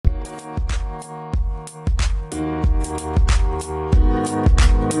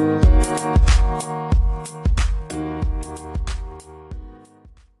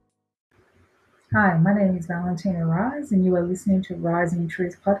Hi, my name is Valentina Rise, and you are listening to Rising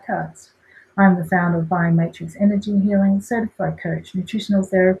Truth Podcast. I'm the founder of Biomatrix Energy Healing, certified coach, nutritional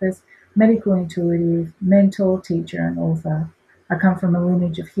therapist, medical intuitive, mentor, teacher, and author. I come from a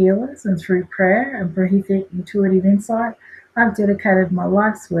lineage of healers, and through prayer and prolific intuitive insight, I've dedicated my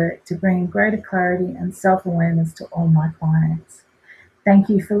life's work to bringing greater clarity and self-awareness to all my clients. Thank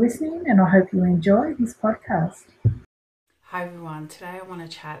you for listening, and I hope you enjoy this podcast. Hi everyone, today I want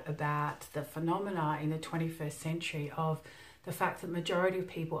to chat about the phenomena in the 21st century of the fact that majority of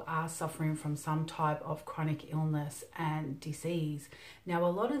people are suffering from some type of chronic illness and disease. Now,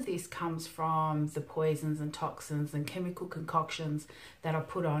 a lot of this comes from the poisons and toxins and chemical concoctions that are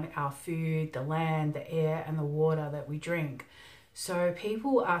put on our food, the land, the air and the water that we drink. So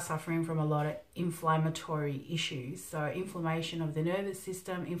people are suffering from a lot of inflammatory issues. So inflammation of the nervous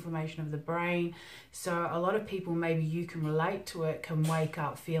system, inflammation of the brain. So a lot of people, maybe you can relate to it, can wake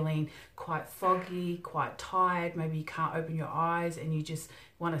up feeling quite foggy, quite tired. Maybe you can't open your eyes and you just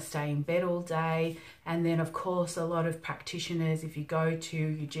want to stay in bed all day. And then of course, a lot of practitioners, if you go to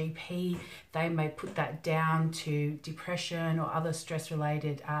your GP, they may put that down to depression or other stress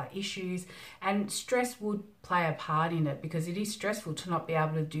related issues. And stress would play a part in it, because it is stressful to not be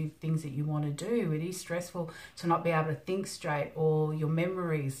able to do things that you want to do. It is stressful to not be able to think straight, or your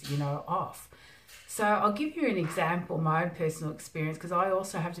memories, off. So I'll give you an example, my own personal experience, because I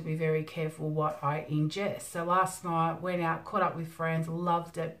also have to be very careful what I ingest. So last night, went out, caught up with friends,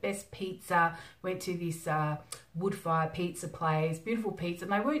 loved it, best pizza, went to this wood fire pizza place, beautiful pizza,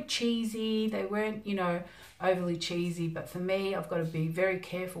 and they weren't cheesy, they weren't, overly cheesy, but for me, I've got to be very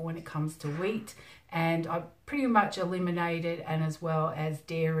careful when it comes to wheat, and I pretty much eliminated, and as well as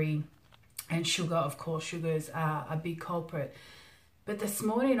dairy and sugar. Of course, sugar's a big culprit. But this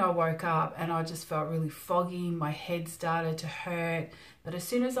morning I woke up and I just felt really foggy. My head started to hurt. But as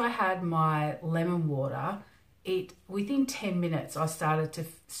soon as I had my lemon water, within 10 minutes I started to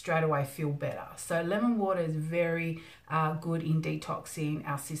straight away feel better. So lemon water is very good in detoxing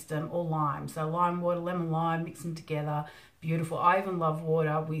our system, or lime. So lime water, lemon, lime, mix them together. Beautiful. I even love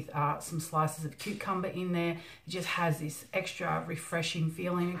water with some slices of cucumber in there. It just has this extra refreshing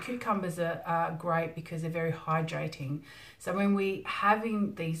feeling. And cucumbers are great because they're very hydrating. So when we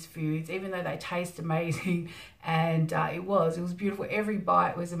having these foods, even though they taste amazing, and it was beautiful. Every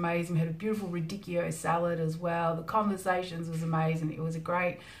bite was amazing. We had a beautiful radicchio salad as well. The conversations was amazing. It was a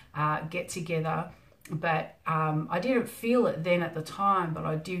great get together. But I didn't feel it then at the time, but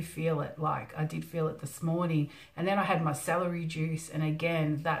I do feel it. Like I did feel it this morning. And then I had my celery juice, and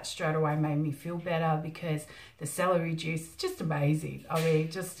again, that straight away made me feel better, because the celery juice is just amazing. I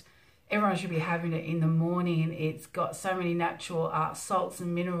mean, just everyone should be having it in the morning. It's got so many natural salts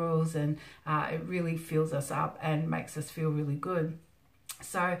and minerals, and it really fills us up and makes us feel really good.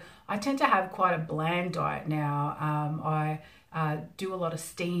 So I tend to have quite a bland diet now. I do a lot of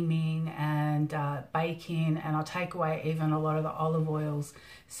steaming and baking, and I take away even a lot of the olive oils.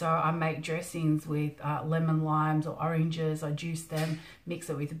 So I make dressings with lemon, limes or oranges. I juice them, mix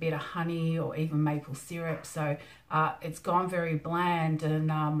it with a bit of honey or even maple syrup. So it's gone very bland, and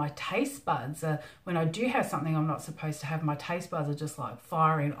my taste buds, when I do have something I'm not supposed to have, my taste buds are just like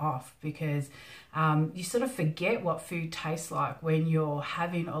firing off, because you sort of forget what food tastes like when you're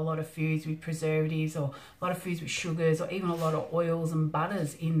having a lot of foods with preservatives, or a lot of foods with sugars, or even a lot of oils and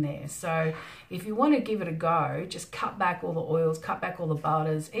butters in there. So if you want to give it a go, just cut back all the oils, cut back all the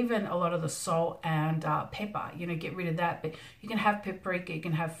butters, even a lot of the salt and pepper, get rid of that. But you can have paprika, you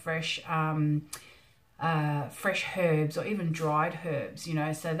can have fresh herbs, or even dried herbs,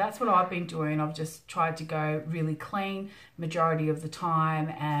 so that's what I've been doing. I've just tried to go really clean majority of the time,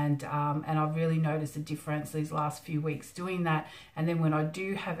 and I've really noticed a difference these last few weeks doing that. And then when I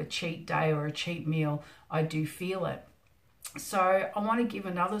do have a cheat day or a cheat meal, I do feel it. So I want to give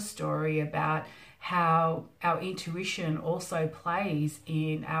another story about how our intuition also plays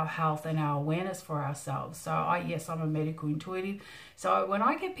in our health and our awareness for ourselves. So I'm a medical intuitive. So when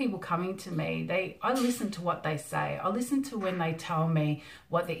I get people coming to me, I listen to what they say. I listen to when they tell me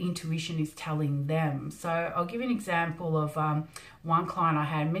what their intuition is telling them. So I'll give you an example of one client I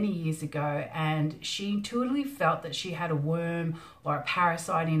had many years ago, and she intuitively felt that she had a worm or a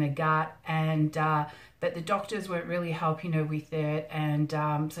parasite in her gut, and but the doctors weren't really helping her with it. And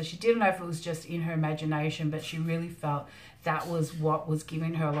so she didn't know if it was just in her imagination, but she really felt that was what was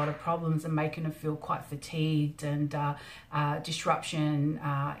giving her a lot of problems and making her feel quite fatigued, and disruption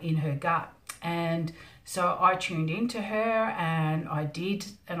in her gut. And So I tuned into her and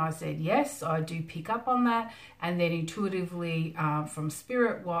I said, yes, I do pick up on that. And then intuitively from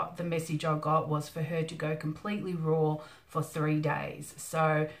spirit, what the message I got was for her to go completely raw for 3 days.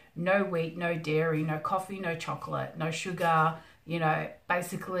 So no wheat, no dairy, no coffee, no chocolate, no sugar,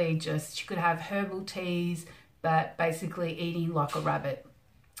 basically just she could have herbal teas, but basically eating like a rabbit.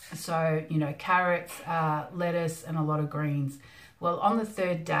 So, carrots, lettuce, and a lot of greens. Well, on the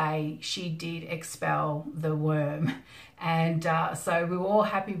 3rd day, she did expel the worm. And so we were all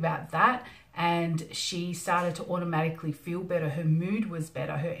happy about that. And she started to automatically feel better. Her mood was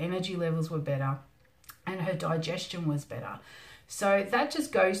better. Her energy levels were better. And her digestion was better. So that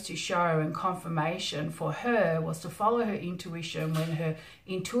just goes to show, and confirmation for her was to follow her intuition when her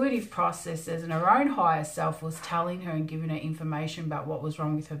intuitive processes and her own higher self was telling her and giving her information about what was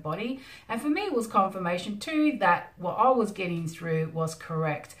wrong with her body. And for me, it was confirmation too that what I was getting through was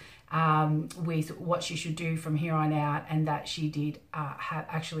correct with what she should do from here on out, and that she did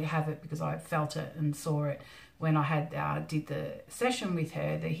actually have it, because I felt it and saw it when I had did the session with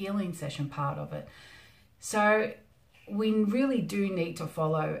her, the healing session part of it. So we really do need to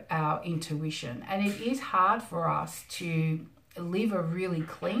follow our intuition, and it is hard for us to live a really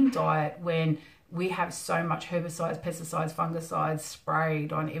clean diet when we have so much herbicides, pesticides, fungicides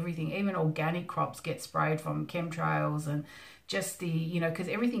sprayed on everything. Even organic crops get sprayed from chemtrails, and just the, because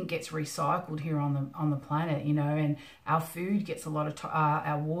everything gets recycled here on the planet, and our food gets a lot of,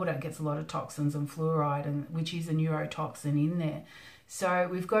 our water gets a lot of toxins and fluoride, and which is a neurotoxin in there. So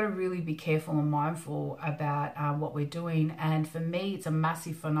we've got to really be careful and mindful about what we're doing. And for me, it's a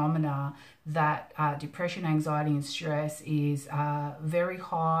massive phenomena that depression, anxiety, and stress is very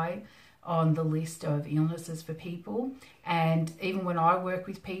high on the list of illnesses for people. And even when I work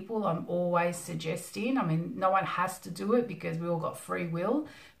with people, I'm always suggesting, no one has to do it because we all got free will,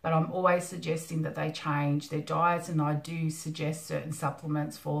 but I'm always suggesting that they change their diets, and I do suggest certain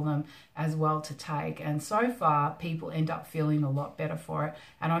supplements for them as well to take. And so far, people end up feeling a lot better for it.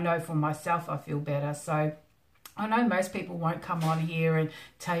 And I know for myself, I feel better. So I know most people won't come on here and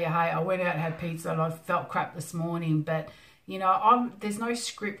tell you, hey, I went out and had pizza and I felt crap this morning, but there's no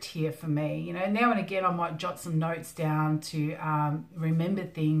script here for me. Now and again, I might jot some notes down to remember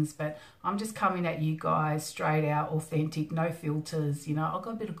things, but I'm just coming at you guys straight out, authentic, no filters. I've got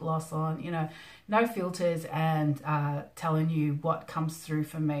a bit of gloss on, no filters, and telling you what comes through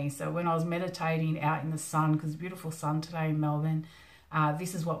for me. So when I was meditating out in the sun, because it's a beautiful sun today in Melbourne,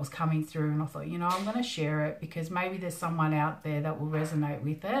 this is what was coming through, and I thought, I'm going to share it because maybe there's someone out there that will resonate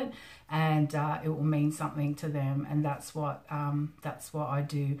with it, and it will mean something to them. And that's what I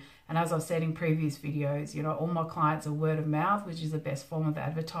do. And as I've said in previous videos, all my clients are word of mouth, which is the best form of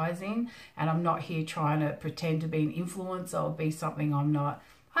advertising. And I'm not here trying to pretend to be an influencer or be something I'm not.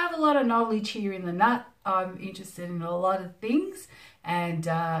 I have a lot of knowledge here in the nut. I'm interested in a lot of things, and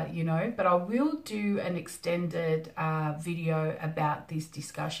but I will do an extended video about this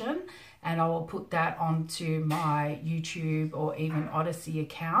discussion, and I will put that onto my YouTube or even Odyssey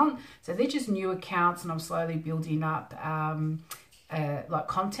account. So they're just new accounts, and I'm slowly building up like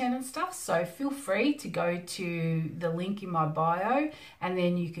content and stuff. So feel free to go to the link in my bio, and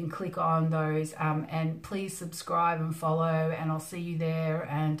then you can click on those, and please subscribe and follow, and I'll see you there.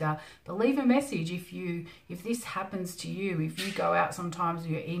 And but leave a message if this happens to you, if you go out sometimes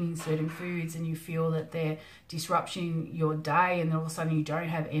and you're eating certain foods and you feel that they're disrupting your day, and then all of a sudden you don't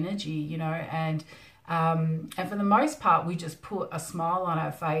have energy, and for the most part we just put a smile on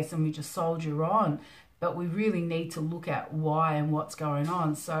our face and we just soldier on. But we really need to look at why and what's going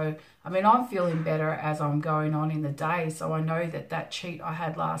on. So, I'm feeling better as I'm going on in the day. So I know that cheat I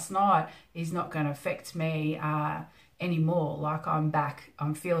had last night is not going to affect me anymore. Like I'm back,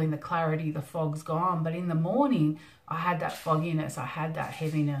 I'm feeling the clarity, the fog's gone. But in the morning, I had that fogginess, I had that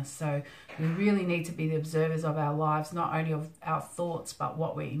heaviness. So we really need to be the observers of our lives, not only of our thoughts, but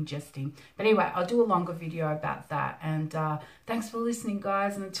what we're ingesting. But anyway, I'll do a longer video about that. And thanks for listening,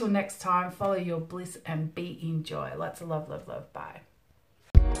 guys. And until next time, follow your bliss and be in joy. Lots of love, love, love. Bye.